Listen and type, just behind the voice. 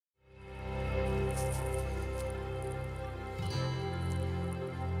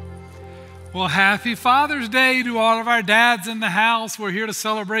Well, happy Father's Day to all of our dads in the house. We're here to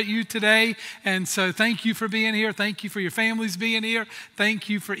celebrate you today. And so thank you for being here. Thank you for your families being here. Thank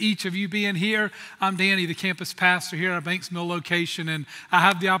you for each of you being here. I'm Danny, the campus pastor here at our Banks Mill location, and I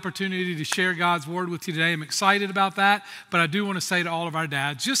have the opportunity to share God's word with you today. I'm excited about that, but I do want to say to all of our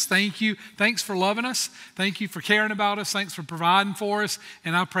dads, just thank you. Thanks for loving us. Thank you for caring about us. Thanks for providing for us.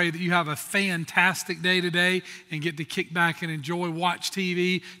 And I pray that you have a fantastic day today and get to kick back and enjoy, watch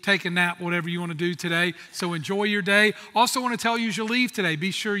TV, take a nap, whatever you want to do today. So enjoy your day. Also want to tell you as you leave today,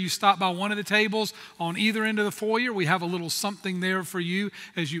 be sure you stop by one of the tables on either end of the foyer. We have a little something there for you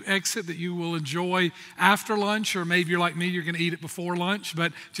as you exit that you will enjoy after lunch, or maybe you're like me, you're going to eat it before lunch,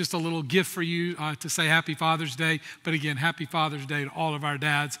 but just a little gift for you to say Happy Father's Day. But again, Happy Father's Day to all of our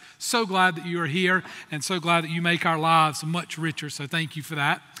dads. So glad that you are here and so glad that you make our lives much richer. So thank you for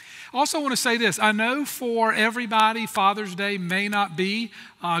that. Also want to say this. I know for everybody, Father's Day may not be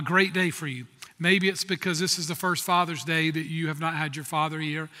a great day for you. Maybe it's because this is the first Father's Day that you have not had your father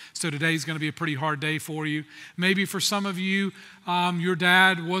here, so today's going to be a pretty hard day for you. Maybe for some of you, your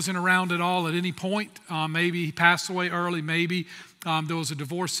dad wasn't around at all at any point. Maybe he passed away early. Maybe there was a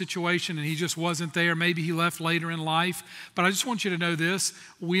divorce situation and he just wasn't there. Maybe he left later in life. But I just want you to know this.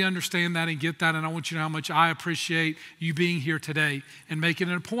 We understand that and get that, and I want you to know how much I appreciate you being here today and making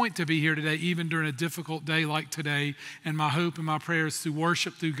it a point to be here today, even during a difficult day like today. And my hope and my prayer is through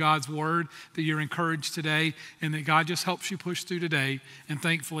worship, through God's word, that you're encouraged today and that God just helps you push through today. And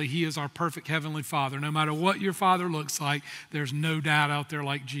thankfully, he is our perfect heavenly Father. No matter what your father looks like, there's no dad out there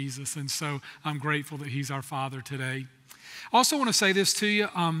like Jesus. And so I'm grateful that he's our Father today. I also want to say this to you.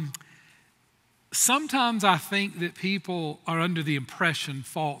 Sometimes I think that people are under the impression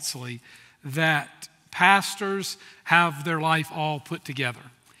falsely that pastors have their life all put together.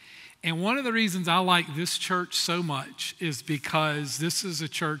 And one of the reasons I like this church so much is because this is a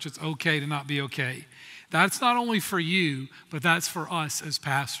church that's okay to not be okay. That's not only for you, but that's for us as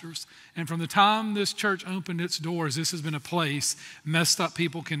pastors. And from the time this church opened its doors, this has been a place messed up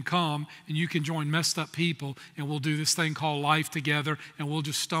people can come and you can join messed up people, and we'll do this thing called life together, and we'll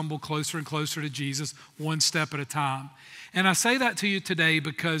just stumble closer and closer to Jesus one step at a time. And I say that to you today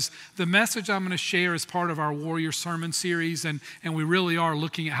because the message I'm going to share is part of our Warrior Sermon series, and we really are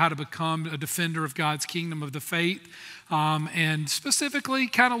looking at how to become a defender of God's kingdom of the faith. And specifically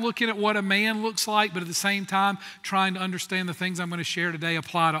kind of looking at what a man looks like, but at the same time trying to understand the things I'm going to share today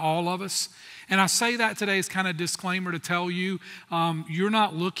apply to all of us. And I say that today as kind of a disclaimer to tell you, you're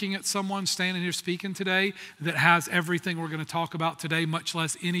not looking at someone standing here speaking today that has everything we're going to talk about today, much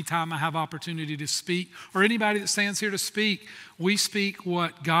less any time I have opportunity to speak, or anybody that stands here to speak. We speak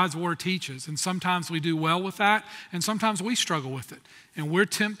what God's word teaches, and sometimes we do well with that, and sometimes we struggle with it. And we're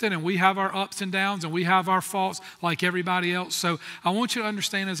tempted, and we have our ups and downs, and we have our faults like everybody else. So I want you to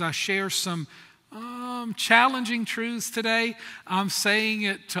understand as I share some challenging truths today, I'm saying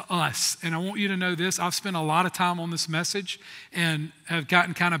it to us. And I want you to know this. I've spent a lot of time on this message and have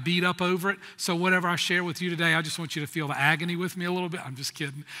gotten kind of beat up over it. So whatever I share with you today, I just want you to feel the agony with me a little bit. I'm just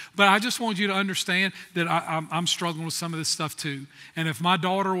kidding. But I just want you to understand that I'm struggling with some of this stuff too. And if my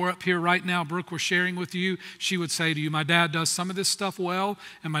daughter were up here right now, Brooke, were sharing with you, she would say to you, my dad does some of this stuff well,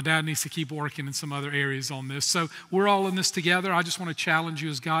 and my dad needs to keep working in some other areas on this. So we're all in this together. I just want to challenge you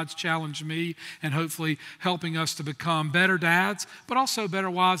as God's challenged me, and hopefully helping us to become better dads, but also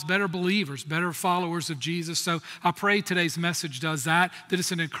better wives, better believers, better followers of Jesus. So I pray today's message does that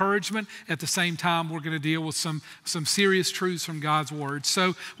it's an encouragement. At the same time, we're going to deal with some serious truths from God's word.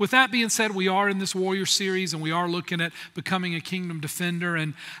 So with that being said, we are in this Warrior series, and we are looking at becoming a kingdom defender.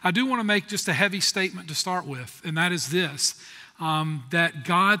 And I do want to make just a heavy statement to start with, and that is this, that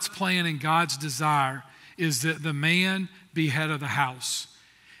God's plan and God's desire is that the man be head of the house,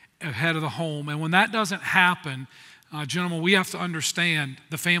 head of the home. And when that doesn't happen, gentlemen, we have to understand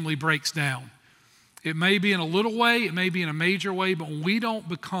the family breaks down. It may be in a little way, it may be in a major way, but when we don't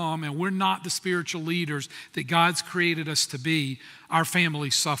become, and we're not the spiritual leaders that God's created us to be, our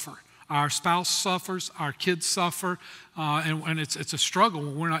families suffer. Our spouse suffers, our kids suffer, and it's a struggle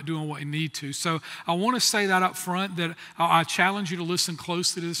when we're not doing what we need to. So I want to say that up front, that I challenge you to listen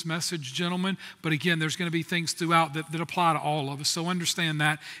closely to this message, gentlemen. But again, there's going to be things throughout that apply to all of us. So understand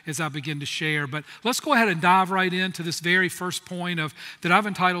that as I begin to share. But let's go ahead and dive right into this very first point that I've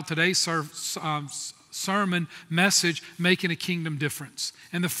entitled today's sermon message, Making a Kingdom Difference.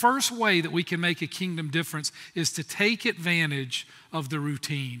 And the first way that we can make a kingdom difference is to take advantage of the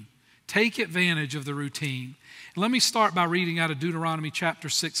routine. Take advantage of the routine. Let me start by reading out of Deuteronomy chapter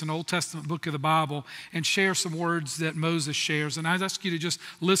 6, an Old Testament book of the Bible, and share some words that Moses shares. And I'd ask you to just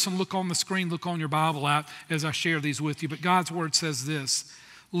listen, look on the screen, look on your Bible app as I share these with you. But God's word says this: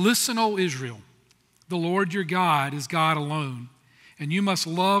 Listen, O Israel, the Lord your God is God alone. And you must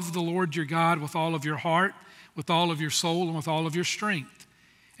love the Lord your God with all of your heart, with all of your soul, and with all of your strength.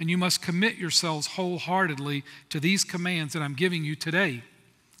 And you must commit yourselves wholeheartedly to these commands that I'm giving you today.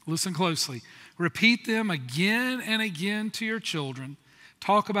 Listen closely. Repeat them again and again to your children.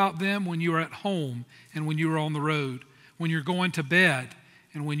 Talk about them when you are at home and when you are on the road, when you're going to bed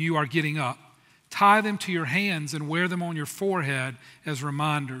and when you are getting up. Tie them to your hands and wear them on your forehead as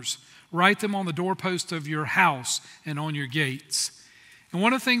reminders. Write them on the doorpost of your house and on your gates. And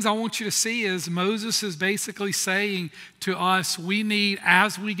one of the things I want you to see is Moses is basically saying to us, we need,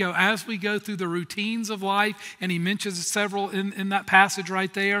 as we go through the routines of life, and he mentions several in that passage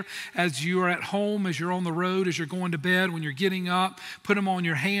right there, as you are at home, as you're on the road, as you're going to bed, when you're getting up, put them on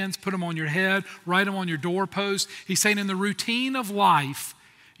your hands, put them on your head, write them on your doorpost. He's saying in the routine of life,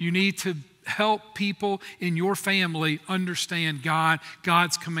 you need to help people in your family understand God,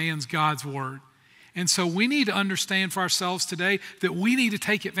 God's commands, God's word. And so we need to understand for ourselves today that we need to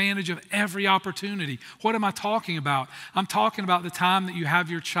take advantage of every opportunity. What am I talking about? I'm talking about the time that you have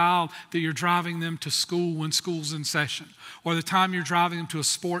your child, that you're driving them to school when school's in session, or the time you're driving them to a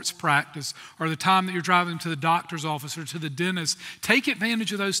sports practice, or the time that you're driving them to the doctor's office or to the dentist. Take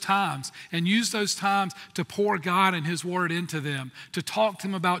advantage of those times and use those times to pour God and His Word into them, to talk to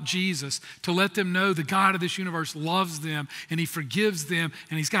them about Jesus, to let them know the God of this universe loves them and He forgives them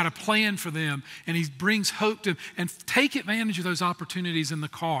and He's got a plan for them and He brings hope to them. And take advantage of those opportunities in the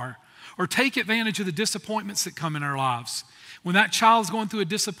car, or take advantage of the disappointments that come in our lives. When that child's going through a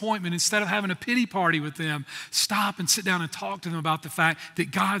disappointment, instead of having a pity party with them, stop and sit down and talk to them about the fact that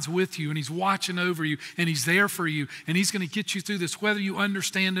God's with you and He's watching over you and He's there for you and He's going to get you through this, whether you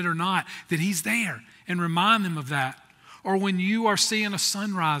understand it or not, that He's there, and remind them of that. Or when you are seeing a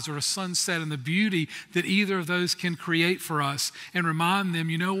sunrise or a sunset and the beauty that either of those can create for us, and remind them,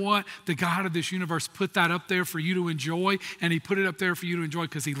 you know what? The God of this universe put that up there for you to enjoy, and He put it up there for you to enjoy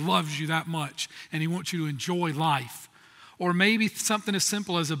because He loves you that much and He wants you to enjoy life. Or maybe something as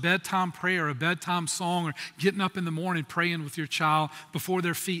simple as a bedtime prayer, a bedtime song, or getting up in the morning praying with your child before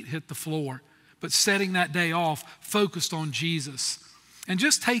their feet hit the floor. But setting that day off focused on Jesus. And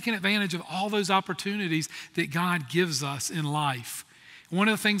just taking advantage of all those opportunities that God gives us in life. One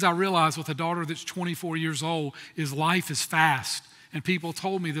of the things I realized with a daughter that's 24 years old is life is fast. And people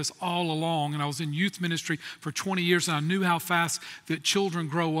told me this all along. And I was in youth ministry for 20 years, and I knew how fast that children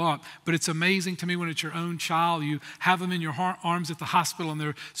grow up. But it's amazing to me when it's your own child. You have them in your arms at the hospital, and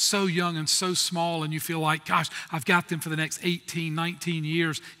they're so young and so small, and you feel like, gosh, I've got them for the next 18, 19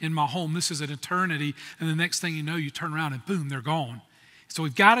 years in my home. This is an eternity. And the next thing you know, you turn around and boom, they're gone. So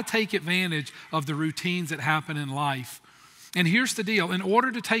we've got to take advantage of the routines that happen in life. And here's the deal. In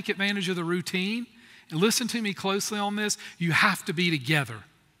order to take advantage of the routine, and listen to me closely on this, you have to be together.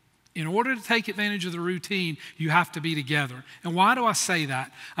 In order to take advantage of the routine, you have to be together. And why do I say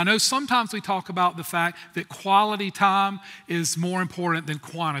that? I know sometimes we talk about the fact that quality time is more important than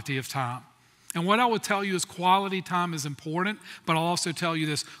quantity of time. And what I would tell you is quality time is important, but I'll also tell you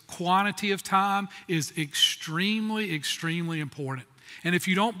this, quantity of time is extremely, extremely important. And if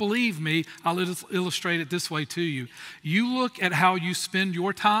you don't believe me, I'll illustrate it this way to you. You look at how you spend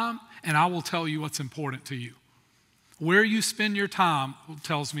your time, and I will tell you what's important to you. Where you spend your time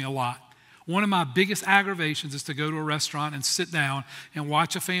tells me a lot. One of my biggest aggravations is to go to a restaurant and sit down and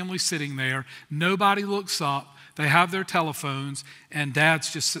watch a family sitting there. Nobody looks up. They have their telephones, and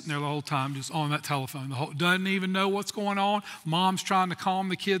dad's just sitting there the whole time, just on that telephone. Doesn't even know what's going on. Mom's trying to calm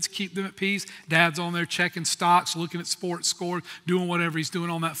the kids, keep them at peace. Dad's on there checking stocks, looking at sports scores, doing whatever he's doing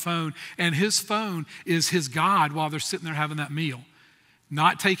on that phone. And his phone is his God while they're sitting there having that meal,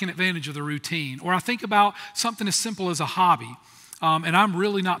 not taking advantage of the routine. Or I think about something as simple as a hobby. And I'm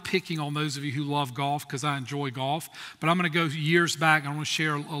really not picking on those of you who love golf because I enjoy golf. But I'm going to go years back. I want to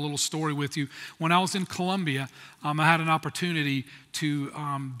share a little story with you. When I was in Columbia, I had an opportunity to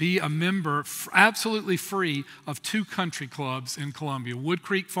be a member, absolutely free, of 2 country clubs in Columbia, Wood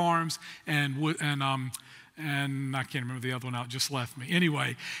Creek Farms and I can't remember the other one out, just left me.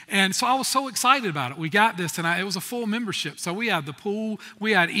 Anyway, and so I was so excited about it. We got this, and it was a full membership. So we had the pool,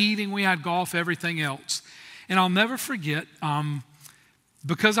 we had eating, we had golf, everything else. And I'll never forget,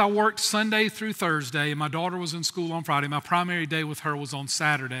 because I worked Sunday through Thursday, and my daughter was in school on Friday, my primary day with her was on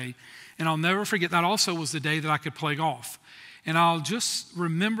Saturday. And I'll never forget, that also was the day that I could play golf. And I'll just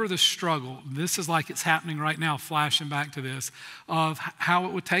remember the struggle. This is like it's happening right now, flashing back to this, of how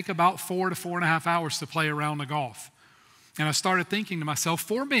it would take about 4 to 4.5 hours to play a round of golf. And I started thinking to myself,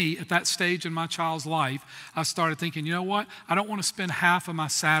 for me, at that stage in my child's life, I started thinking, you know what? I don't want to spend half of my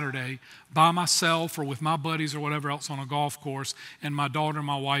Saturday by myself or with my buddies or whatever else on a golf course, and my daughter and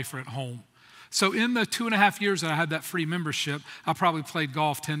my wife are at home. So in the 2.5 years that I had that free membership, I probably played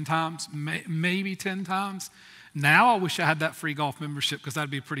golf 10 times, maybe 10 times. Now I wish I had that free golf membership because I'd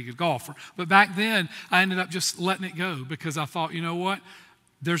be a pretty good golfer. But back then, I ended up just letting it go because I thought, you know what?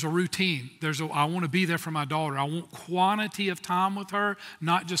 There's a routine. I want to be there for my daughter. I want quantity of time with her,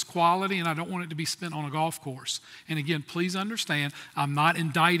 not just quality, and I don't want it to be spent on a golf course. And again, please understand, I'm not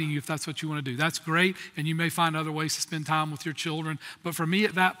indicting you if that's what you want to do. That's great, and you may find other ways to spend time with your children. But for me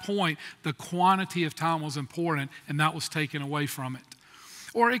at that point, the quantity of time was important, and that was taken away from it.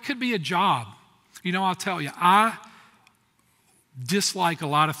 Or it could be a job. You know, I'll tell you, I dislike a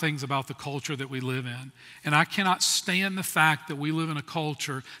lot of things about the culture that we live in. And I cannot stand the fact that we live in a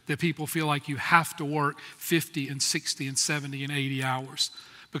culture that people feel like you have to work 50 and 60 and 70 and 80 hours.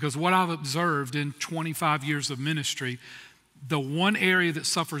 Because what I've observed in 25 years of ministry, the one area that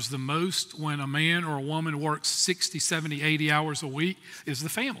suffers the most when a man or a woman works 60, 70, 80 hours a week is the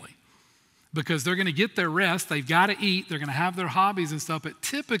family. Because they're going to get their rest, they've got to eat, they're going to have their hobbies and stuff, but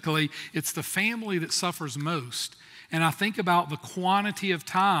typically it's the family that suffers most. And I think about the quantity of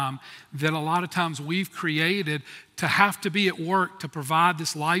time that a lot of times we've created to have to be at work to provide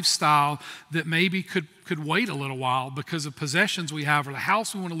this lifestyle that maybe could wait a little while because of possessions we have or the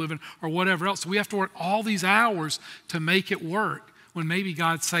house we want to live in or whatever else. So we have to work all these hours to make it work when maybe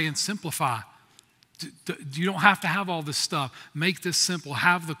God's saying simplify. You don't have to have all this stuff. Make this simple.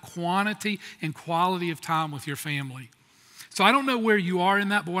 Have the quantity and quality of time with your family. So I don't know where you are in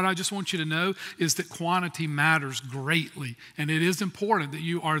that, but what I just want you to know is that quantity matters greatly. And it is important that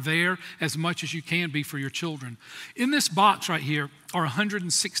you are there as much as you can be for your children. In this box right here are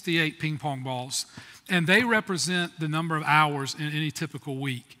 168 ping pong balls, and they represent the number of hours in any typical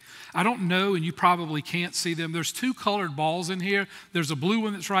week. I don't know, and you probably can't see them. There's 2 colored balls in here. There's a blue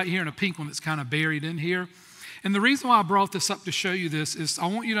one that's right here and a pink one that's kind of buried in here. And the reason why I brought this up to show you this is I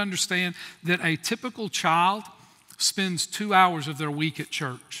want you to understand that a typical child spends 2 hours of their week at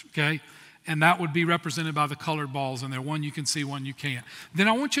church, okay? And that would be represented by the colored balls in there. One you can see, one you can't. Then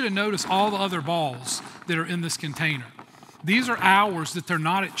I want you to notice all the other balls that are in this container. These are hours that they're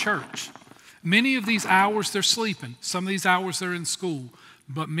not at church. Many of these hours they're sleeping. Some of these hours they're in school.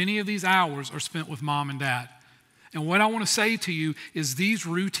 But many of these hours are spent with mom and dad. And what I want to say to you is these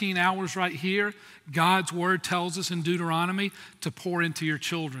routine hours right here, God's word tells us in Deuteronomy to pour into your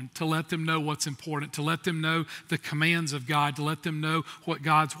children, to let them know what's important, to let them know the commands of God, to let them know what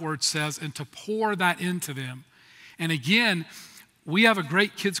God's word says, and to pour that into them. And again, we have a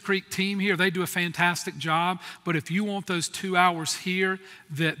great Kids Creek team here. They do a fantastic job. But if you want those 2 hours here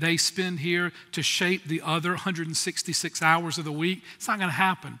that they spend here to shape the other 166 hours of the week, it's not going to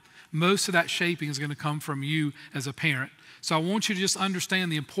happen. Most of that shaping is going to come from you as a parent. So I want you to just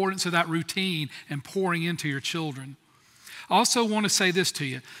understand the importance of that routine and pouring into your children. I also want to say this to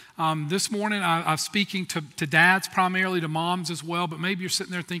you. This morning I'm speaking to dads, primarily to moms as well, but maybe you're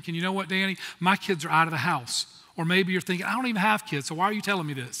sitting there thinking, you know what, Danny, my kids are out of the house. Or maybe you're thinking, I don't even have kids, so why are you telling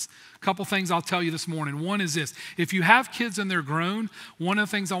me this? A couple things I'll tell you this morning. One is this. If you have kids and they're grown, one of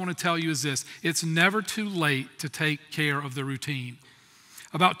the things I want to tell you is this. It's never too late to take care of the routine.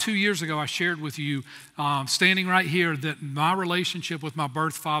 About 2 years ago, I shared with you, standing right here, that my relationship with my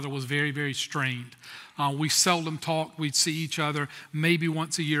birth father was very, very strained. We seldom talked. We'd see each other maybe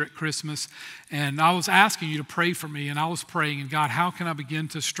once a year at Christmas. And I was asking you to pray for me, and I was praying, and God, how can I begin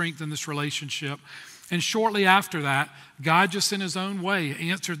to strengthen this relationship? And shortly after that, God just in his own way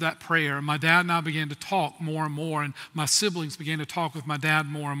answered that prayer. And my dad and I began to talk more and more, and my siblings began to talk with my dad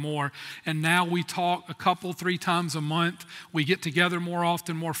more and more. And now we talk 3 times a month. We get together more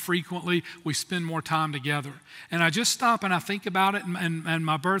often, more frequently. We spend more time together. And I just stop and I think about it, and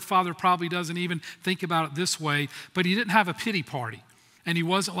my birth father probably doesn't even think about it this way, but he didn't have a pity party. And he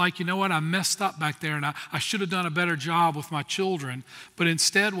wasn't like, you know what, I messed up back there and I should have done a better job with my children. But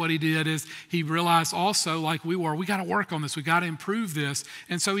instead what he did is he realized also, like we got to work on this. We got to improve this.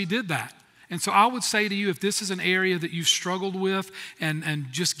 And so he did that. And so I would say to you, if this is an area that you've struggled with and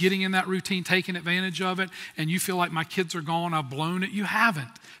just getting in that routine, taking advantage of it, and you feel like my kids are gone, I've blown it, you haven't.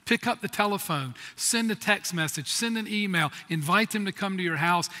 Pick up the telephone, send a text message, send an email, invite them to come to your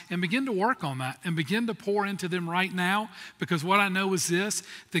house, and begin to work on that and begin to pour into them right now. Because what I know is this,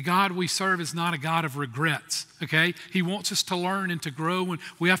 the God we serve is not a God of regrets, okay? He wants us to learn and to grow, and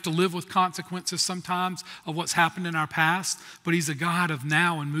we have to live with consequences sometimes of what's happened in our past, but he's a God of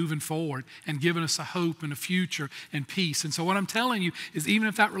now and moving forward and giving us a hope and a future and peace. And so what I'm telling you is even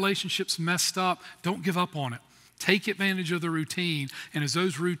if that relationship's messed up, don't give up on it. Take advantage of the routine, and as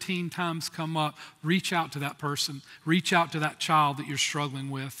those routine times come up, reach out to that person, reach out to that child that you're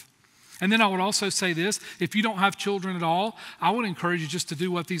struggling with. And then I would also say this, if you don't have children at all, I would encourage you just to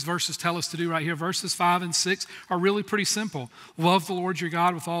do what these verses tell us to do right here. Verses 5 and 6 are really pretty simple. Love the Lord your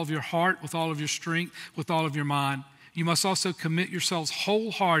God with all of your heart, with all of your strength, with all of your mind. You must also commit yourselves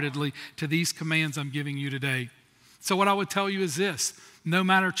wholeheartedly to these commands I'm giving you today. So what I would tell you is this, no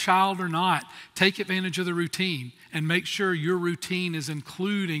matter child or not, take advantage of the routine and make sure your routine is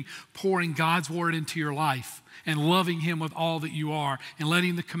including pouring God's word into your life and loving him with all that you are and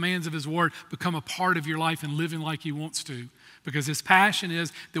letting the commands of his word become a part of your life and living like he wants to. Because his passion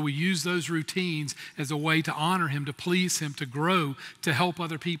is that we use those routines as a way to honor him, to please him, to grow, to help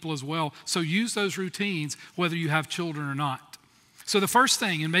other people as well. So use those routines whether you have children or not. So the first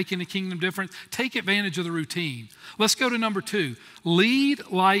thing in making the kingdom difference, take advantage of the routine. Let's go to number 2. Lead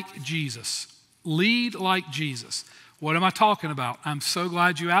like Jesus. Lead like Jesus. What am I talking about? I'm so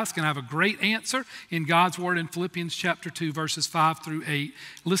glad you asked, and I have a great answer in God's word in Philippians chapter 2, verses 5 through 8.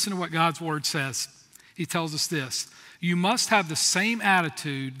 Listen to what God's word says. He tells us this. You must have the same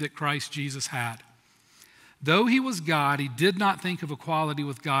attitude that Christ Jesus had. Though he was God, he did not think of equality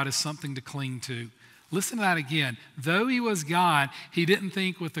with God as something to cling to. Listen to that again. Though he was God, he didn't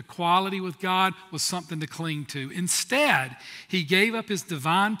think with equality with God was something to cling to. Instead, he gave up his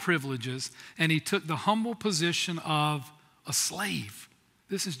divine privileges and he took the humble position of a slave.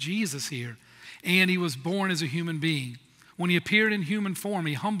 This is Jesus here. And he was born as a human being. When he appeared in human form,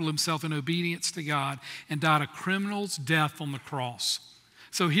 he humbled himself in obedience to God and died a criminal's death on the cross.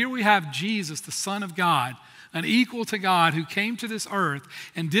 So here we have Jesus, the Son of God, an equal to God who came to this earth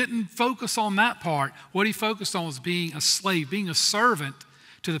and didn't focus on that part. What he focused on was being a slave, being a servant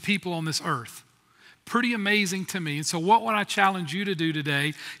to the people on this earth. Pretty amazing to me. And so what would I challenge you to do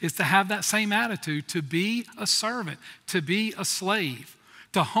today is to have that same attitude, to be a servant, to be a slave,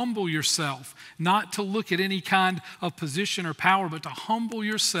 to humble yourself, not to look at any kind of position or power, but to humble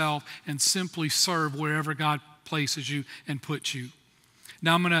yourself and simply serve wherever God places you and puts you.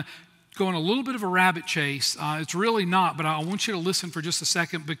 Now I'm going to go on a little bit of a rabbit chase. It's really not, but I want you to listen for just a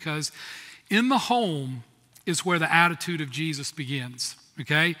second, because in the home is where the attitude of Jesus begins,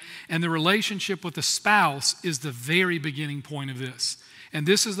 okay? And the relationship with the spouse is the very beginning point of this. And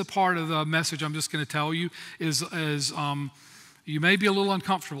this is the part of the message I'm just going to tell you is you may be a little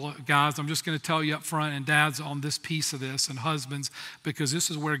uncomfortable, guys. I'm just going to tell you up front, and dads on this piece of this, and husbands, because this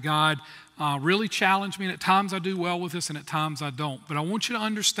is where God really challenged me. And at times I do well with this, and at times I don't. But I want you to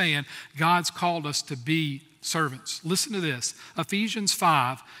understand God's called us to be servants. Listen to this. Ephesians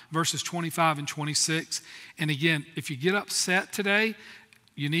 5, verses 25 and 26. And again, if you get upset today,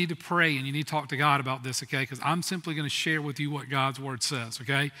 you need to pray and you need to talk to God about this, okay? Because I'm simply going to share with you what God's word says,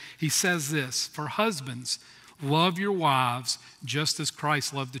 okay? He says this, for husbands, love your wives just as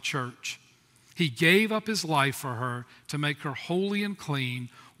Christ loved the church. He gave up his life for her to make her holy and clean,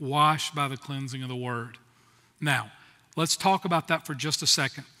 washed by the cleansing of the word. Now, let's talk about that for just a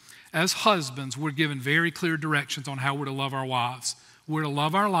second. As husbands, we're given very clear directions on how we're to love our wives. We're to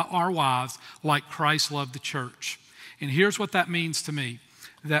love our wives like Christ loved the church. And here's what that means to me.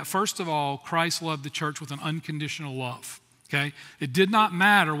 That first of all, Christ loved the church with an unconditional love. Okay? It did not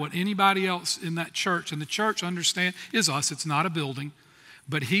matter what anybody else in that church, and the church, understand, is us. It's not a building.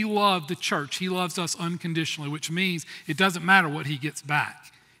 But he loved the church. He loves us unconditionally, which means it doesn't matter what he gets back.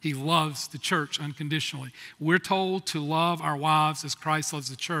 He loves the church unconditionally. We're told to love our wives as Christ loves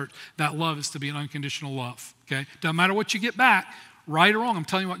the church. That love is to be an unconditional love. Okay? Doesn't matter what you get back, right or wrong. I'm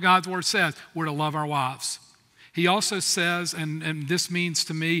telling you what God's word says. We're to love our wives. He also says, and this means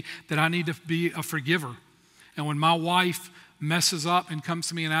to me that I need to be a forgiver. And when my wife messes up and comes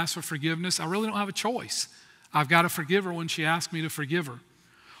to me and asks for forgiveness, I really don't have a choice. I've got to forgive her when she asks me to forgive her.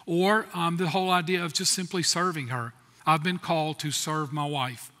 Or the whole idea of just simply serving her. I've been called to serve my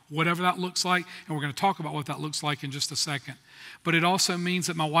wife, whatever that looks like, and we're going to talk about what that looks like in just a second. But it also means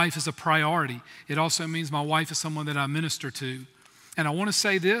that my wife is a priority. It also means my wife is someone that I minister to. And I want to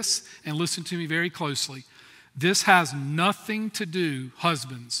say this, and listen to me very closely. This has nothing to do,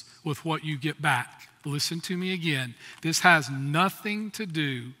 husbands, with what you get back. Listen to me again. This has nothing to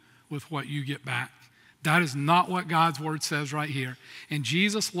do with what you get back. That is not what God's word says right here. And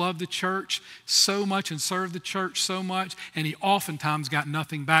Jesus loved the church so much and served the church so much, and he oftentimes got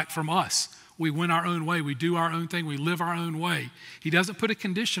nothing back from us. We went our own way. We do our own thing. We live our own way. He doesn't put a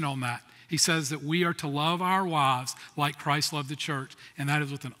condition on that. He says that we are to love our wives like Christ loved the church, and that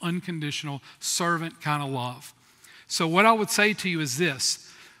is with an unconditional servant kind of love. So what I would say to you is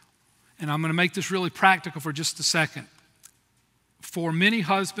this, and I'm going to make this really practical for just a second. for many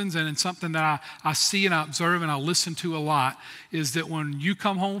husbands, and it's something that I see and I observe and I listen to a lot, is that when you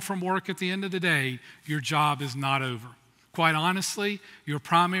come home from work at the end of the day, your job is not over. Quite honestly, your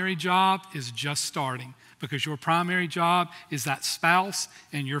primary job is just starting, because your primary job is that spouse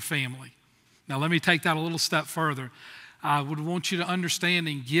and your family. Now, let me take that a little step further. I would want you to understand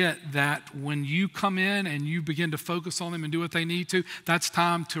and get that when you come in and you begin to focus on them and do what they need to, that's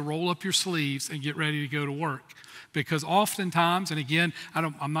time to roll up your sleeves and get ready to go to work. Because oftentimes, and again,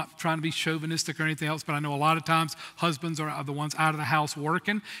 I'm not trying to be chauvinistic or anything else, but I know a lot of times husbands are the ones out of the house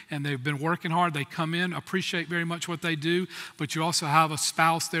working, and they've been working hard. They come in, appreciate very much what they do, but you also have a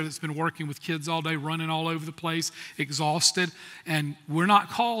spouse there that's been working with kids all day, running all over the place, exhausted, and we're not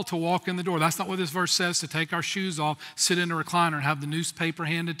called to walk in the door. That's not what this verse says, to take our shoes off, sit in a recliner, and have the newspaper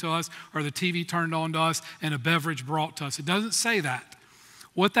handed to us or the TV turned on to us and a beverage brought to us. It doesn't say that.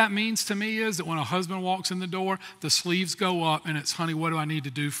 What that means to me is that when a husband walks in the door, the sleeves go up and it's, honey, what do I need to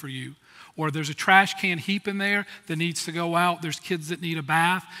do for you? Or there's a trash can heap in there that needs to go out. There's kids that need a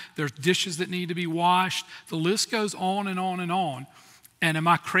bath. There's dishes that need to be washed. The list goes on and on and on. And am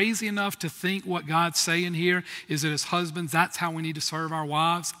I crazy enough to think what God's saying here is that as husbands, that's how we need to serve our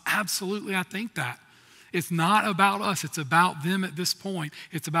wives? Absolutely, I think that. It's not about us. It's about them at this point.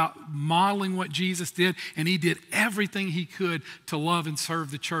 It's about modeling what Jesus did, and he did everything he could to love and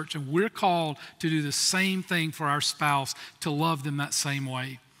serve the church. And we're called to do the same thing for our spouse, to love them that same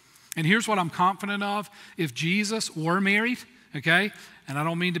way. And here's what I'm confident of. If Jesus were married, okay, and I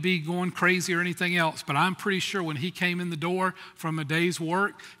don't mean to be going crazy or anything else, but I'm pretty sure when he came in the door from a day's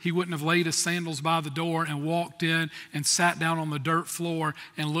work, he wouldn't have laid his sandals by the door and walked in and sat down on the dirt floor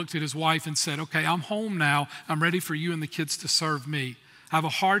and looked at his wife and said, okay, I'm home now. I'm ready for you and the kids to serve me. I have a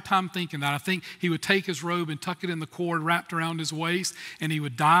hard time thinking that. I think he would take his robe and tuck it in the cord wrapped around his waist, and he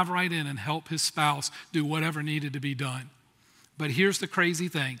would dive right in and help his spouse do whatever needed to be done. But here's the crazy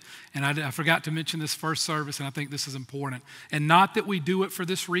thing, and I forgot to mention this first service, and I think this is important. And not that we do it for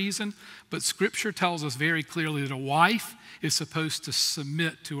this reason, but Scripture tells us very clearly that a wife is supposed to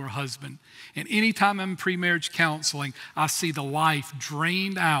submit to her husband. And anytime I'm in pre-marriage counseling, I see the life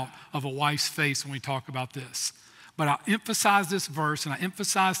drained out of a wife's face when we talk about this. But I emphasize this verse, and I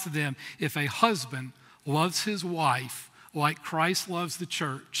emphasize to them, if a husband loves his wife like Christ loves the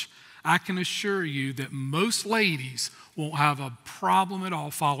church, I can assure you that most ladies won't have a problem at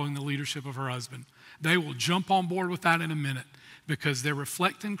all following the leadership of her husband. They will jump on board with that in a minute because they're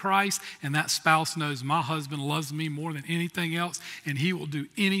reflecting Christ, and that spouse knows my husband loves me more than anything else, and he will do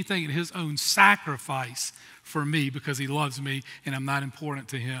anything at his own sacrifice for me because he loves me and I'm not important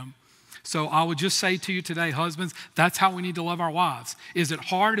to him. So I would just say to you today, husbands, that's how we need to love our wives. Is it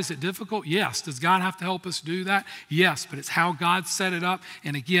hard? Is it difficult? Yes. Does God have to help us do that? Yes, but it's how God set it up.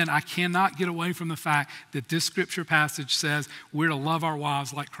 And again, I cannot get away from the fact that this scripture passage says we're to love our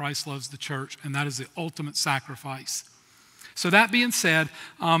wives like Christ loves the church, and that is the ultimate sacrifice. So that being said,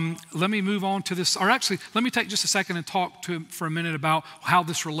 let me move on to this, or actually, let me take just a second and talk for a minute about how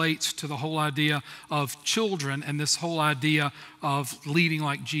this relates to the whole idea of children and this whole idea of leading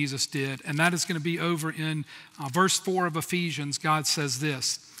like Jesus did. And that is going to be over in verse 4 of Ephesians. God says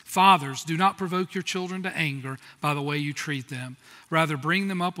this: "Fathers, do not provoke your children to anger by the way you treat them. Rather, bring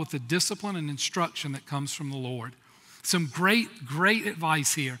them up with the discipline and instruction that comes from the Lord." Some great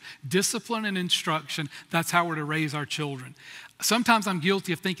advice here. Discipline and instruction, that's how we're to raise our children. Sometimes I'm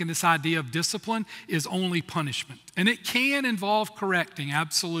guilty of thinking this idea of discipline is only punishment. And it can involve correcting,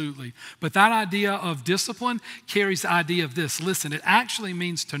 absolutely. But that idea of discipline carries the idea of this. Listen, it actually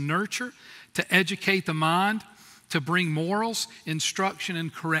means to nurture, to educate the mind, to bring morals, instruction,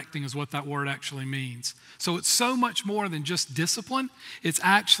 and correcting is what that word actually means. So it's so much more than just discipline. It's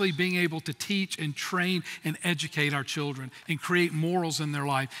actually being able to teach and train and educate our children and create morals in their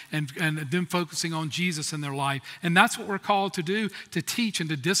life and them focusing on Jesus in their life. And that's what we're called to do, to teach and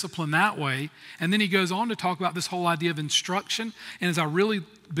to discipline that way. And then he goes on to talk about this whole idea of instruction. And as I really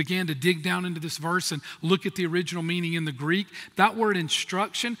began to dig down into this verse and look at the original meaning in the Greek, that word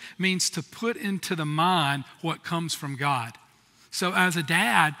instruction means to put into the mind what comes from God. So as a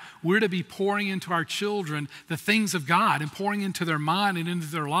dad, we're to be pouring into our children the things of God and pouring into their mind and into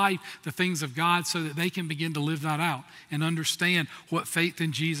their life the things of God so that they can begin to live that out and understand what faith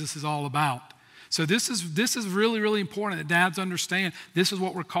in Jesus is all about. So this is really, really important that dads understand this is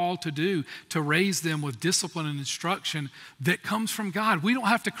what we're called to do, to raise them with discipline and instruction that comes from God. We don't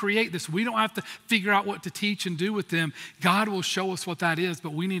have to create this. We don't have to figure out what to teach and do with them. God will show us what that is,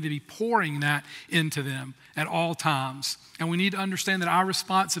 but we need to be pouring that into them at all times. And we need to understand that our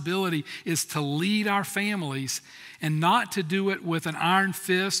responsibility is to lead our families and not to do it with an iron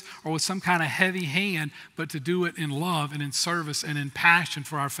fist or with some kind of heavy hand, but to do it in love and in service and in passion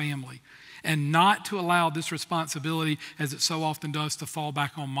for our family. And not to allow this responsibility, as it so often does, to fall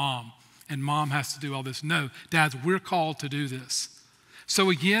back on mom. And mom has to do all this. No, dads, we're called to do this. So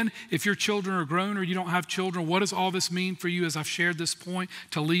again, if your children are grown or you don't have children, what does all this mean for you as I've shared this point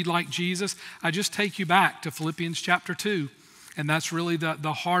to lead like Jesus? I just take you back to Philippians chapter 2. And that's really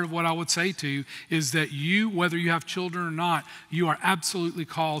the heart of what I would say to you, is that you, whether you have children or not, you are absolutely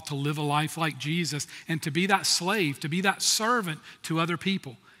called to live a life like Jesus and to be that slave, to be that servant to other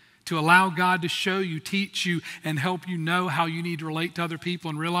people. To allow God to show you, teach you, and help you know how you need to relate to other people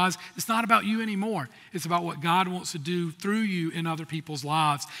and realize it's not about you anymore. It's about what God wants to do through you in other people's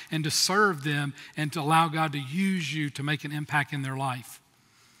lives and to serve them and to allow God to use you to make an impact in their life.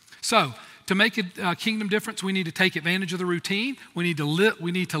 So, to make a kingdom difference, we need to take advantage of the routine. We need to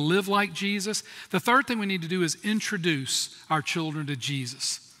live like Jesus. The third thing we need to do is introduce our children to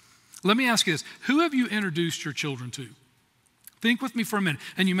Jesus. Let me ask you this. Who have you introduced your children to? Think with me for a minute.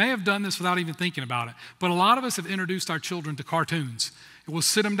 And you may have done this without even thinking about it. But a lot of us have introduced our children to cartoons. We'll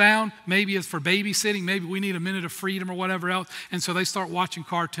sit them down. Maybe it's for babysitting. Maybe we need a minute of freedom or whatever else. And so they start watching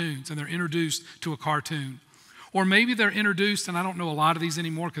cartoons and they're introduced to a cartoon. Or maybe they're introduced, and I don't know a lot of these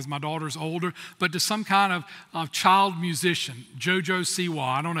anymore because my daughter's older, but to some kind of child musician, JoJo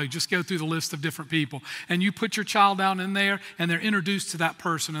Siwa, I don't know, just go through the list of different people. And you put your child down in there, and they're introduced to that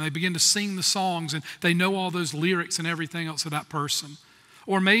person, and they begin to sing the songs, and they know all those lyrics and everything else of that person.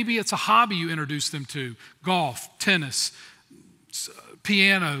 Or maybe it's a hobby you introduce them to, golf, tennis,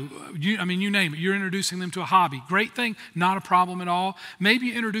 piano, you name it. You're introducing them to a hobby. Great thing, not a problem at all. Maybe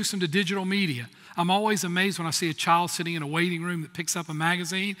you introduce them to digital media. I'm always amazed when I see a child sitting in a waiting room that picks up a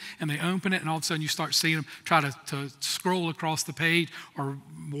magazine and they open it and all of a sudden you start seeing them try to scroll across the page or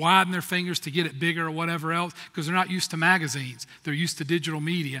widen their fingers to get it bigger or whatever else because they're not used to magazines. They're used to digital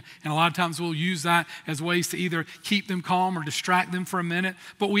media. And a lot of times we'll use that as ways to either keep them calm or distract them for a minute.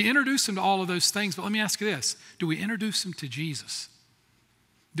 But we introduce them to all of those things. But let me ask you this. Do we introduce them to Jesus?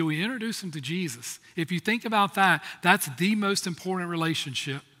 Do we introduce them to Jesus? If you think about that, that's the most important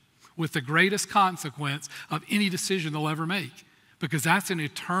relationship with the greatest consequence of any decision they'll ever make, because that's an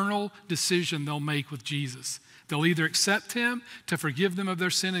eternal decision they'll make with Jesus. They'll either accept him to forgive them of their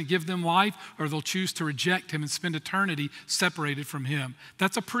sin and give them life, or they'll choose to reject him and spend eternity separated from him.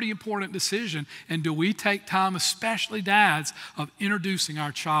 That's a pretty important decision. And do we take time, especially dads, of introducing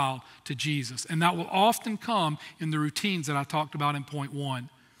our child to Jesus? And that will often come in the routines that I talked about in point 1.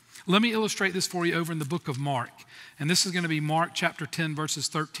 Let me illustrate this for you over in the book of Mark. And this is going to be Mark chapter 10, verses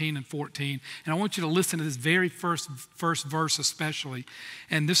 13 and 14. And I want you to listen to this very first verse especially.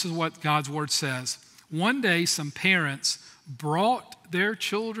 And this is what God's word says. One day, some parents brought their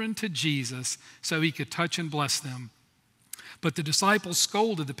children to Jesus so he could touch and bless them. But the disciples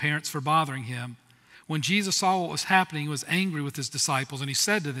scolded the parents for bothering him. When Jesus saw what was happening, he was angry with his disciples, and he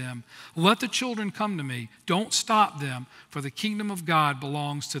said to them, "Let the children come to me. Don't stop them, for the kingdom of God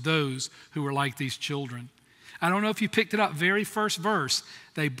belongs to those who are like these children." I don't know if you picked it up, very first verse.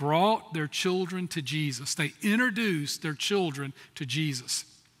 They brought their children to Jesus. They introduced their children to Jesus.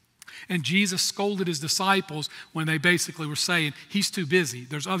 And Jesus scolded his disciples when they basically were saying, he's too busy.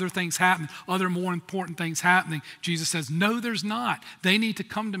 There's other things happening, other more important things happening. Jesus says, no, there's not. They need to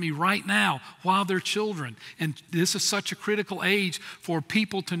come to me right now while they're children. And this is such a critical age for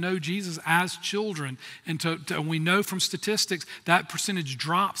people to know Jesus as children. And we know from statistics that percentage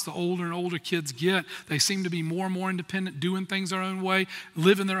drops the older and older kids get. They seem to be more and more independent, doing things their own way,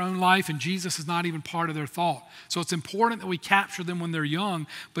 living their own life, and Jesus is not even part of their thought. So it's important that we capture them when they're young,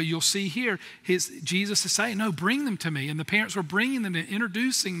 but you'll see here, Jesus is saying, no, bring them to me. And the parents were bringing them and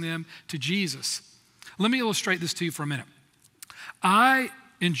introducing them to Jesus. Let me illustrate this to you for a minute. I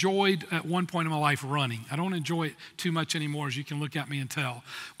enjoyed at one point in my life running. I don't enjoy it too much anymore, as you can look at me and tell.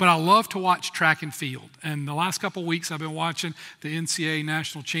 But I love to watch track and field. And the last couple of weeks I've been watching the NCAA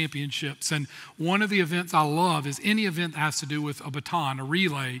National Championships. And one of the events I love is any event that has to do with a baton, a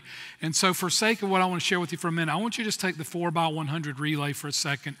relay. And so for sake of what I want to share with you for a minute, I want you to just take the 4x100 relay for a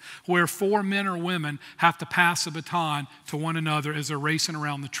second, where 4 men or women have to pass a baton to one another as they're racing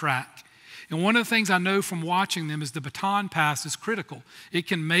around the track. And one of the things I know from watching them is the baton pass is critical. It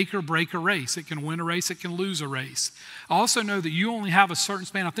can make or break a race. It can win a race. It can lose a race. I also know that you only have a certain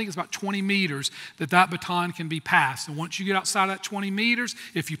span, I think it's about 20 meters, that baton can be passed. And once you get outside that 20 meters,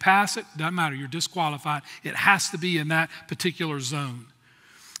 if you pass it, doesn't matter, you're disqualified. It has to be in that particular zone.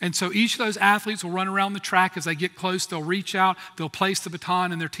 And so each of those athletes will run around the track. As they get close, they'll reach out, they'll place the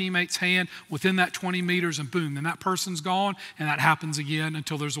baton in their teammate's hand within that 20 meters, and boom, then that person's gone, and that happens again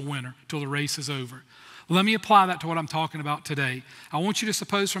until there's a winner, until the race is over. Let me apply that to what I'm talking about today. I want you to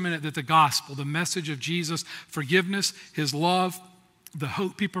suppose for a minute that the gospel, the message of Jesus' forgiveness, his love, the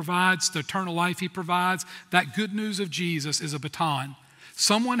hope he provides, the eternal life he provides, that good news of Jesus is a baton.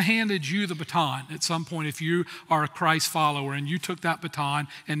 Someone handed you the baton at some point if you are a Christ follower, and you took that baton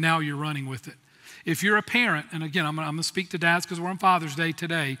and now you're running with it. If you're a parent, and again, I'm going to speak to dads because we're on Father's Day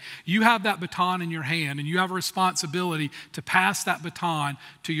today, you have that baton in your hand and you have a responsibility to pass that baton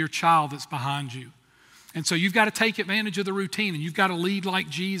to your child that's behind you. And so you've got to take advantage of the routine, and you've got to lead like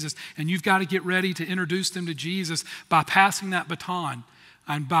Jesus, and you've got to get ready to introduce them to Jesus by passing that baton.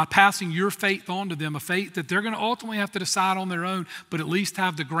 And by passing your faith on to them, a faith that they're going to ultimately have to decide on their own, but at least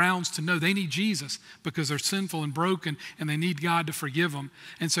have the grounds to know they need Jesus because they're sinful and broken and they need God to forgive them.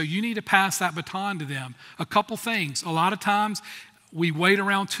 And so you need to pass that baton to them. A couple things. A lot of times we wait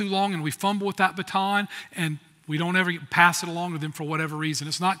around too long and we fumble with that baton, and we don't ever pass it along to them for whatever reason.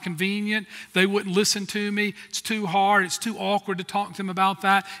 It's not convenient. They wouldn't listen to me. It's too hard. It's too awkward to talk to them about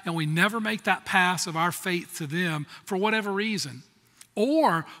that. And we never make that pass of our faith to them for whatever reason.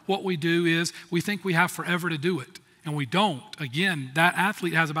 Or what we do is we think we have forever to do it, and we don't. Again, that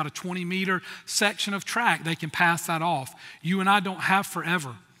athlete has about a 20-meter section of track. They can pass that off. You and I don't have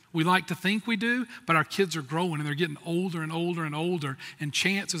forever. We like to think we do, but our kids are growing, and they're getting older and older and older, and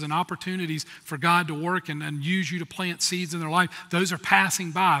chances and opportunities for God to work and use you to plant seeds in their life, those are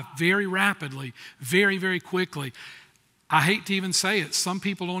passing by very rapidly, very, very quickly. I hate to even say it. Some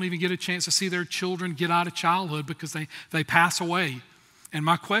people don't even get a chance to see their children get out of childhood because they pass away. And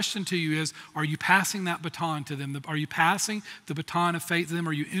my question to you is, are you passing that baton to them? Are you passing the baton of faith to them?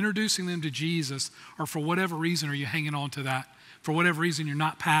 Are you introducing them to Jesus? Or for whatever reason, are you hanging on to that? For whatever reason, you're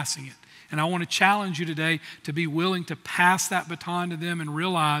not passing it. And I want to challenge you today to be willing to pass that baton to them and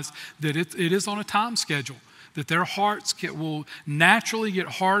realize that it is on a time schedule, that their hearts will naturally get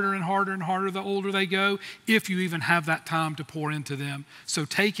harder and harder and harder the older they go, if you even have that time to pour into them. So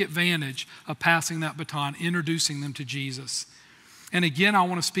take advantage of passing that baton, introducing them to Jesus. And again, I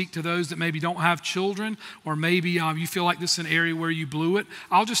want to speak to those that maybe don't have children, or maybe you feel like this is an area where you blew it.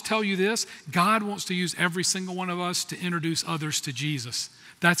 I'll just tell you this: God wants to use every single one of us to introduce others to Jesus.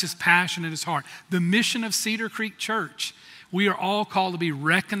 That's his passion in his heart. The mission of Cedar Creek Church, we are all called to be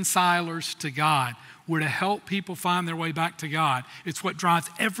reconcilers to God. We're to help people find their way back to God. It's what drives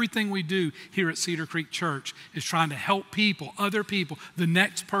everything we do here at Cedar Creek Church, is trying to help people, other people, the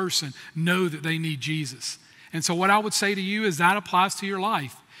next person, know that they need Jesus. And so what I would say to you is that applies to your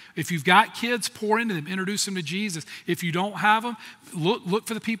life. If you've got kids, pour into them, introduce them to Jesus. If you don't have them, look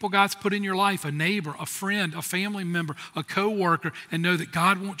for the people God's put in your life, a neighbor, a friend, a family member, a coworker, and know that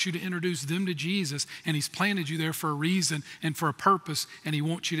God wants you to introduce them to Jesus, and he's planted you there for a reason and for a purpose, and he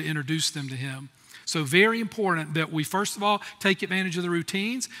wants you to introduce them to him. So very important that we, first of all, take advantage of the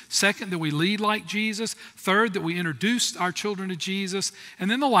routines. Second, that we lead like Jesus. Third, that we introduce our children to Jesus. And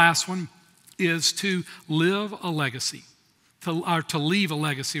then the last one is to live a legacy, to leave a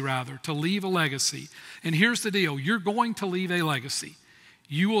legacy rather, to leave a legacy. And here's the deal: you're going to leave a legacy.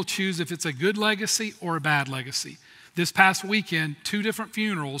 You will choose if it's a good legacy or a bad legacy. This past weekend, 2 different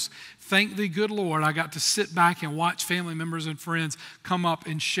funerals. Thank the good Lord, I got to sit back and watch family members and friends come up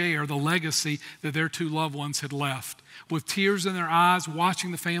and share the legacy that their 2 loved ones had left. With tears in their eyes,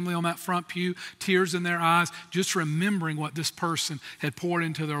 watching the family on that front pew, tears in their eyes, just remembering what this person had poured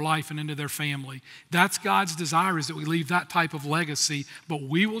into their life and into their family. That's God's desire, is that we leave that type of legacy, but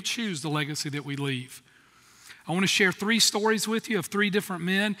we will choose the legacy that we leave. I want to share 3 stories with you of 3 different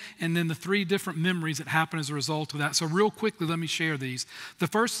men, and then the 3 different memories that happened as a result of that. So real quickly, let me share these. The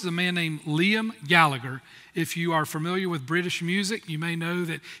first is a man named Liam Gallagher. If you are familiar with British music, you may know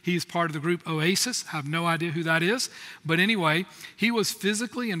that he is part of the group Oasis. I have no idea who that is. But anyway, he was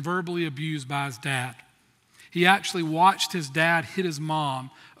physically and verbally abused by his dad. He actually watched his dad hit his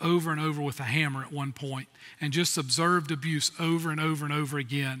mom over and over with a hammer at one point, and just observed abuse over and over and over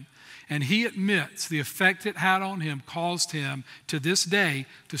again. And he admits the effect it had on him caused him to this day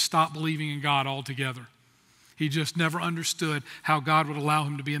to stop believing in God altogether. He just never understood how God would allow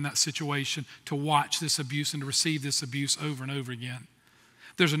him to be in that situation, to watch this abuse and to receive this abuse over and over again.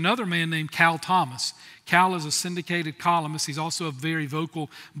 There's another man named Cal Thomas. Cal is a syndicated columnist. He's also a very vocal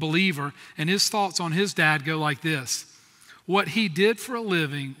believer. And his thoughts on his dad go like this. What he did for a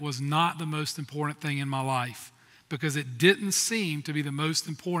living was not the most important thing in my life because it didn't seem to be the most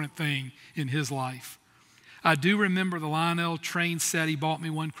important thing in his life. I do remember the Lionel train set he bought me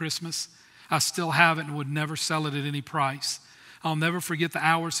one Christmas. I still have it and would never sell it at any price. I'll never forget the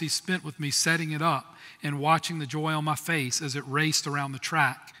hours he spent with me setting it up and watching the joy on my face as it raced around the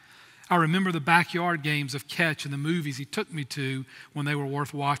track. I remember the backyard games of catch and the movies he took me to when they were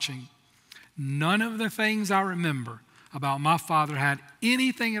worth watching. None of the things I remember about my father had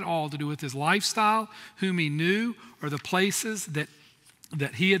anything at all to do with his lifestyle, whom he knew, or the places that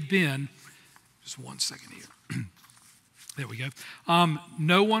he had been. Just 1 second here. There we go.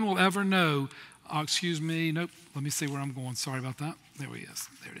 No one will ever know. Nope. Let me see where I'm going. Sorry about that. There he is.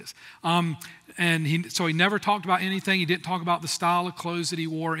 There it is. So he never talked about anything. He didn't talk about the style of clothes that he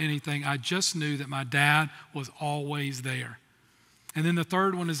wore or anything. I just knew that my dad was always there. And then the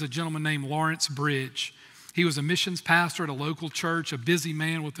third one is a gentleman named Lawrence Bridge. He was a missions pastor at a local church, a busy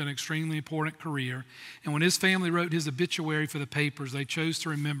man with an extremely important career. And when his family wrote his obituary for the papers, they chose to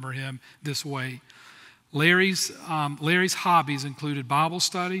remember him this way. Larry's hobbies included Bible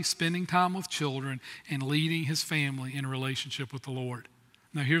study, spending time with children, and leading his family in a relationship with the Lord.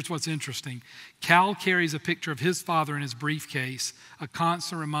 Now here's what's interesting. Cal carries a picture of his father in his briefcase, a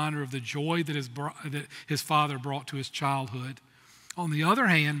constant reminder of the joy that his father brought to his childhood. On the other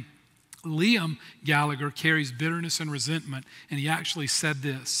hand, Liam Gallagher carries bitterness and resentment, and he actually said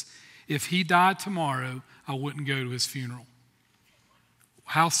this, if he died tomorrow, I wouldn't go to his funeral.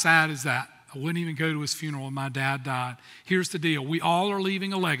 How sad is that? I wouldn't even go to his funeral when my dad died. Here's the deal. We all are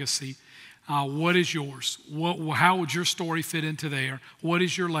leaving a legacy. What is yours? How would your story fit into there? What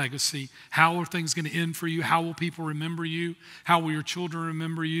is your legacy? How are things going to end for you? How will people remember you? How will your children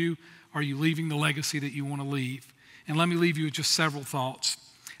remember you? Are you leaving the legacy that you want to leave? And let me leave you with just several thoughts.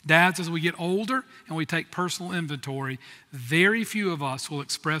 Dads, as we get older and we take personal inventory, very few of us will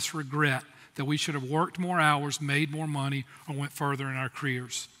express regret that we should have worked more hours, made more money, or went further in our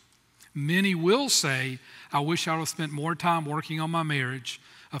careers. Many will say, I wish I would have spent more time working on my marriage,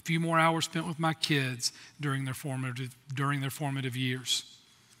 a few more hours spent with my kids during their formative years.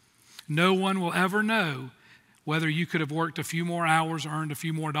 No one will ever know whether you could have worked a few more hours or earned a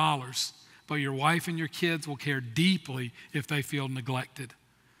few more dollars, but your wife and your kids will care deeply if they feel neglected.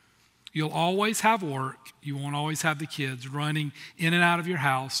 You'll always have work. You won't always have the kids running in and out of your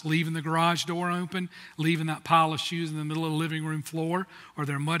house, leaving the garage door open, leaving that pile of shoes in the middle of the living room floor, or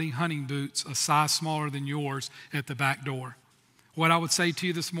their muddy hunting boots a size smaller than yours at the back door. What I would say to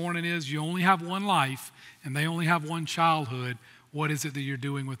you this morning is you only have one life, and they only have one childhood. What is it that you're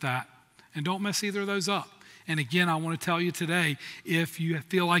doing with that? And don't mess either of those up. And again, I want to tell you today, if you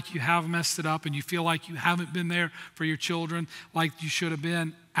feel like you have messed it up and you feel like you haven't been there for your children like you should have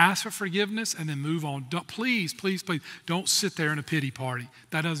been, ask for forgiveness and then move on. Please, don't sit there in a pity party.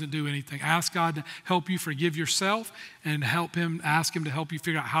 That doesn't do anything. Ask God to help you forgive yourself and ask Him to help you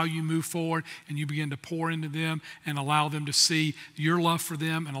figure out how you move forward, and you begin to pour into them and allow them to see your love for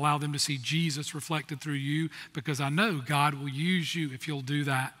them and allow them to see Jesus reflected through you, because I know God will use you if you'll do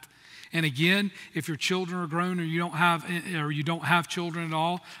that. And again, if your children are grown or you don't have children at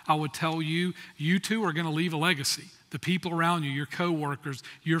all, I would tell you, you too are going to leave a legacy. The people around you, your coworkers,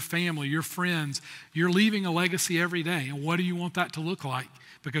 your family, your friends, you're leaving a legacy every day. And what do you want that to look like?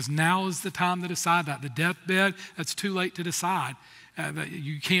 Because now is the time to decide that. The deathbed, that's too late to decide.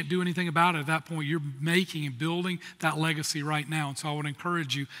 You can't do anything about it at that point. You're making and building that legacy right now. And so I would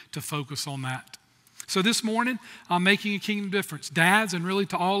encourage you to focus on that. So this morning, I'm making a kingdom difference. Dads, and really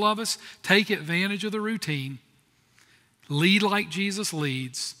to all of us, take advantage of the routine. Lead like Jesus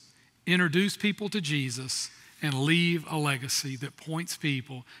leads. Introduce people to Jesus. And leave a legacy that points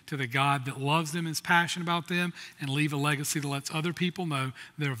people to the God that loves them and is passionate about them. And leave a legacy that lets other people know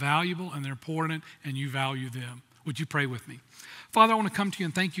they're valuable and they're important and you value them. Would you pray with me? Father, I want to come to you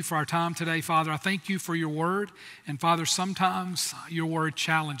and thank you for our time today. Father, I thank you for your word. And Father, sometimes your word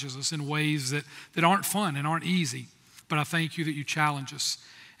challenges us in ways that aren't fun and aren't easy. But I thank you that you challenge us.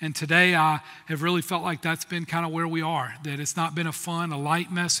 And today I have really felt like that's been kind of where we are, that it's not been a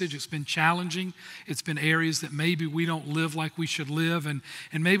light message. It's been challenging. It's been areas that maybe we don't live like we should live, and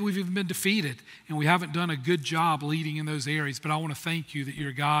maybe we've even been defeated, and we haven't done a good job leading in those areas. But I want to thank you that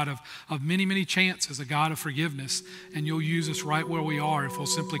you're a God of many, many chances, a God of forgiveness, and you'll use us right where we are if we'll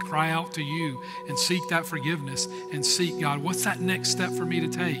simply cry out to you and seek that forgiveness and seek, God, what's that next step for me to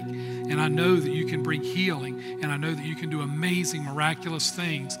take? And I know that you can bring healing, and I know that you can do amazing, miraculous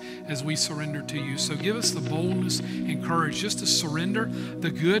things things as we surrender to you. So give us the boldness and courage just to surrender the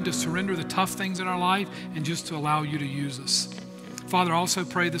good, to surrender the tough things in our life, and just to allow you to use us. Father, I also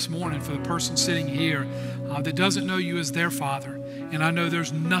pray this morning for the person sitting here that doesn't know you as their Father. And I know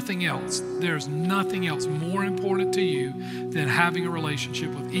there's nothing else more important to you than having a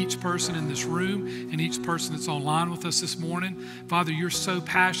relationship with each person in this room and each person that's online with us this morning. Father, you're so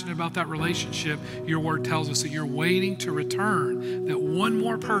passionate about that relationship. Your word tells us that you're waiting to return, that one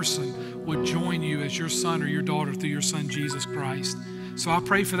more person would join you as your son or your daughter through your son, Jesus Christ. So I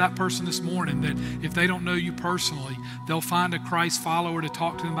pray for that person this morning that if they don't know you personally, they'll find a Christ follower to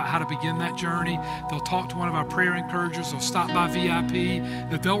talk to them about how to begin that journey. They'll talk to one of our prayer encouragers. They'll stop by VIP,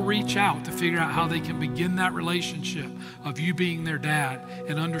 that they'll reach out to figure out how they can begin that relationship of you being their dad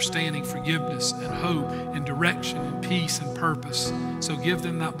and understanding forgiveness and hope and direction and peace and purpose. So give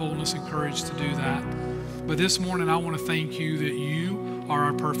them that boldness and courage to do that. But this morning, I want to thank you that you are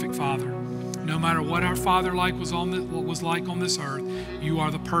our perfect Father. No matter what our Father was like on this earth, you are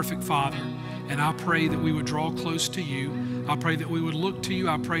the perfect Father. And I pray that we would draw close to you. I pray that we would look to you.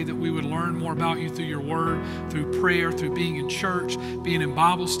 I pray that we would learn more about you through your word, through prayer, through being in church, being in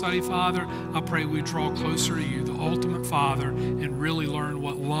Bible study, Father. I pray we draw closer to you, the ultimate Father, and really learn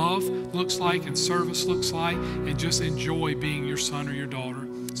what love looks like and service looks like, and just enjoy being your son or your daughter.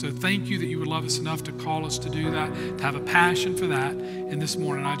 So thank you that you would love us enough to call us to do that, to have a passion for that. And this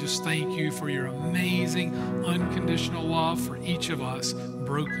morning, I just thank you for your amazing, unconditional love for each of us,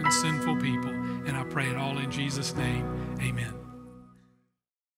 broken, sinful people. And I pray it all in Jesus' name. Amen.